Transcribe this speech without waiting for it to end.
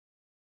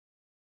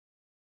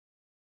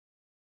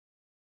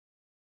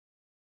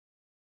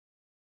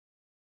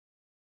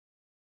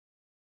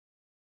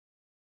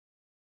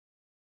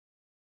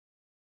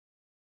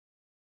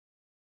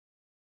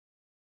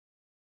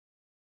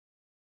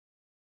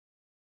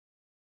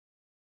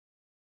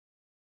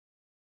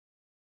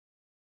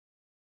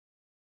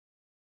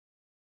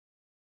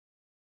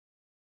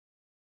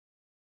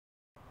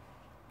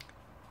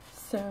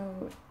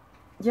So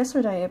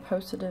yesterday I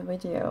posted a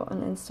video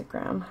on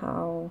Instagram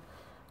how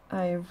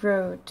I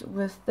wrote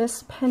with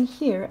this pen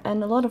here,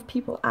 and a lot of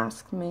people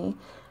asked me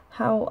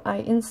how I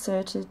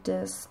inserted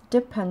this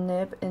dip pen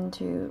nib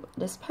into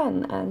this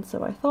pen, and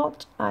so I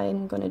thought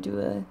I'm gonna do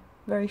a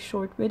very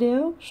short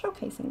video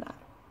showcasing that.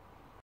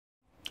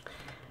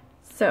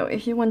 So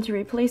if you want to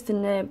replace the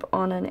nib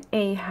on an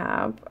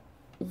Ahab,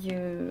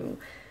 you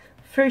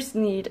first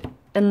need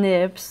a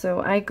nib. So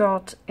I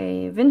got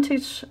a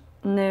vintage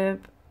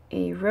nib,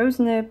 a Rose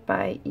Nib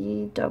by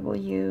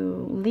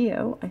E.W.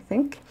 Leo, I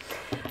think.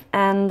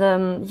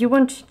 And you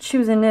want to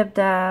choose a nib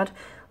that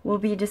will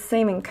be the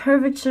same in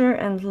curvature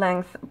and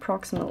length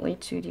approximately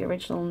to the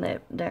original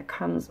nib that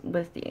comes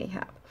with the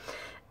Ahab.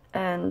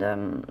 And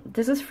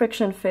this is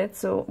friction fit,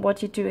 so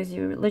what you do is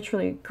you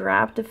literally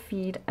grab the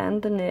feed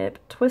and the nib,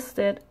 twist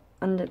it,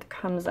 and it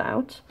comes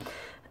out.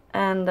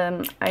 And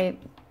I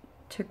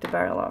took the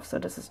barrel off, so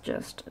this is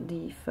just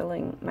the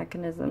filling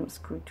mechanism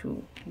screwed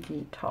to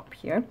the top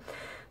here.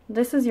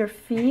 This is your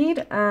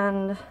feed,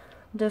 and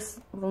this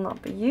will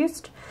not be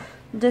used.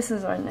 This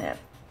is our nib,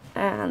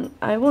 and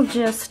I will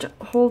just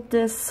hold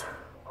this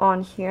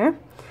on here.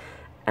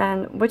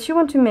 And what you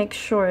want to make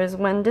sure is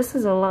when this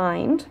is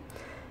aligned,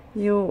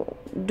 you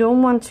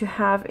don't want to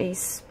have a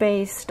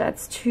space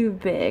that's too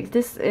big.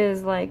 This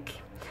is like,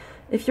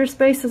 if your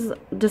space is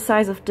the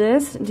size of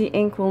this, the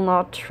ink will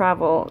not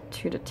travel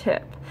to the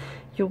tip.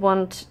 You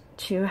want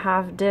to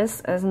have this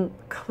as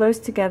close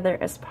together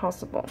as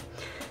possible.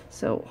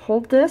 So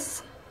hold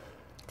this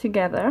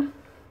together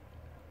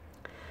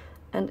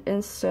and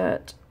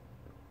insert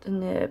the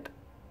nib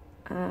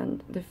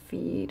and the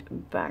feed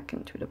back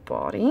into the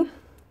body.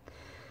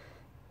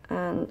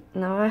 And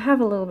now I have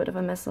a little bit of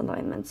a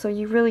misalignment, so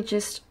you really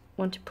just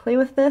want to play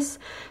with this.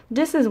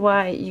 This is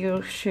why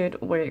you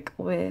should work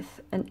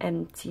with an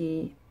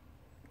empty,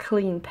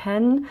 clean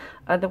pen,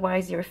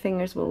 otherwise your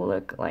fingers will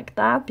look like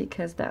that,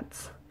 because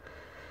that's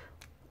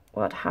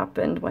what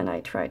happened when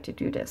I tried to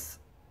do this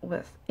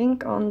with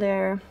ink on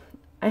there.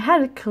 I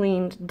had it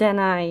cleaned, then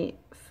I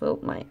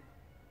filled my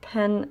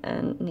pen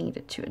and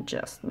needed to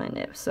adjust my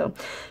nib. So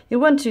you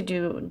want to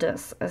do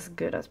this as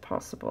good as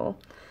possible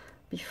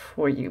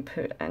before you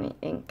put any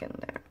ink in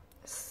there.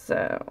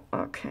 So,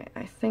 okay,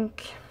 I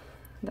think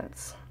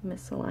that's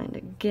misaligned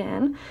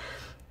again.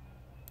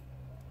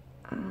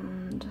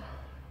 And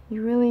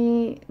you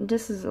really,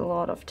 this is a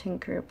lot of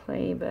tinker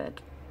play,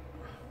 but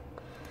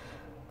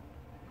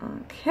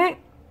okay,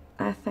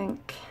 I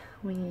think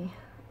we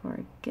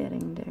are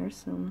getting there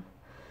soon.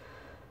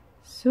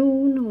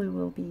 Soon we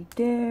will be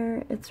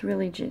there. It's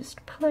really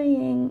just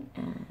playing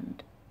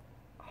and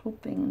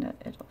hoping that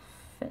it'll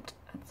fit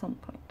at some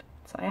point.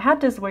 So I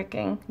had this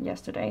working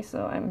yesterday,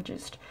 so I'm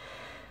just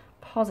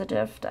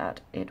positive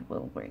that it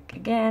will work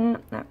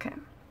again. Okay,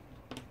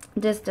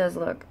 this does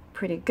look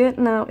pretty good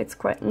now. It's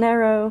quite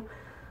narrow,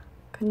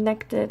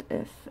 connected,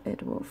 if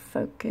it will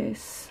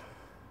focus.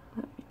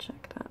 Let me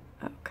check that.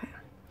 Okay,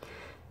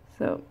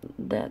 so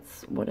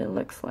that's what it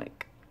looks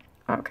like.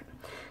 Okay,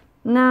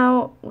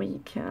 now we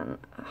can,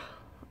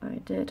 I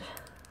did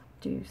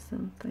do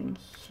something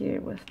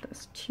here with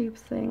this tube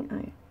thing.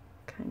 I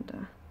kind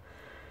of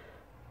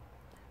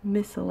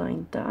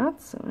misaligned that,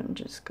 so I'm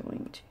just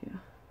going to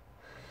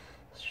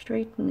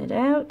straighten it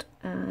out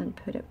and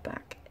put it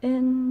back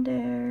in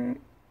there.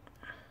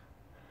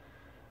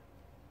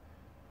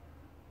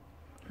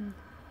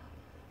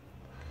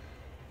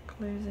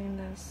 Closing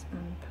this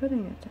and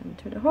putting it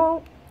into the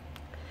hole.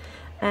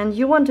 And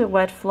you want a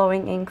wet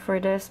flowing ink for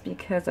this,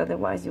 because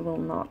otherwise you will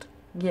not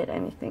get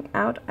anything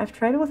out. I've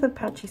tried it with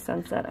Apache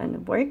Sunset and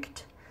it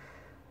worked.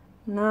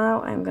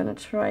 Now I'm gonna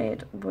try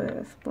it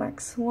with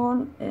Black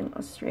Swan in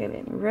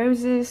Australian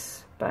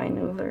Roses by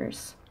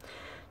Noodlers.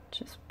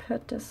 Just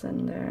put this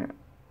in there.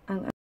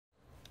 And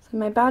so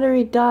my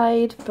battery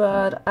died,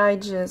 but I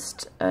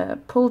just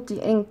pulled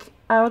the ink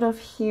out of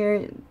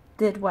here,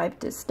 did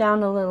wipe this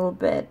down a little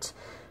bit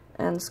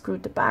and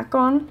screwed the back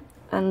on,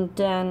 and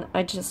then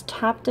I just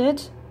tapped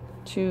it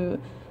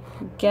to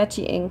get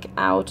the ink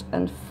out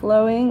and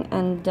flowing,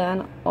 and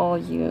then all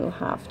you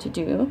have to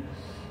do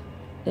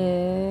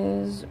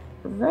is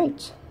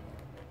write.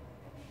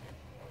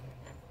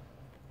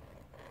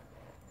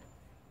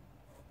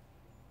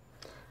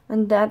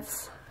 And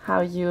that's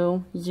how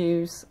you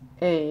use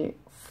a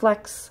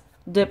flex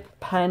dip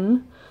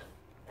pen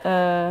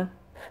in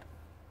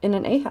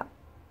an Ahab.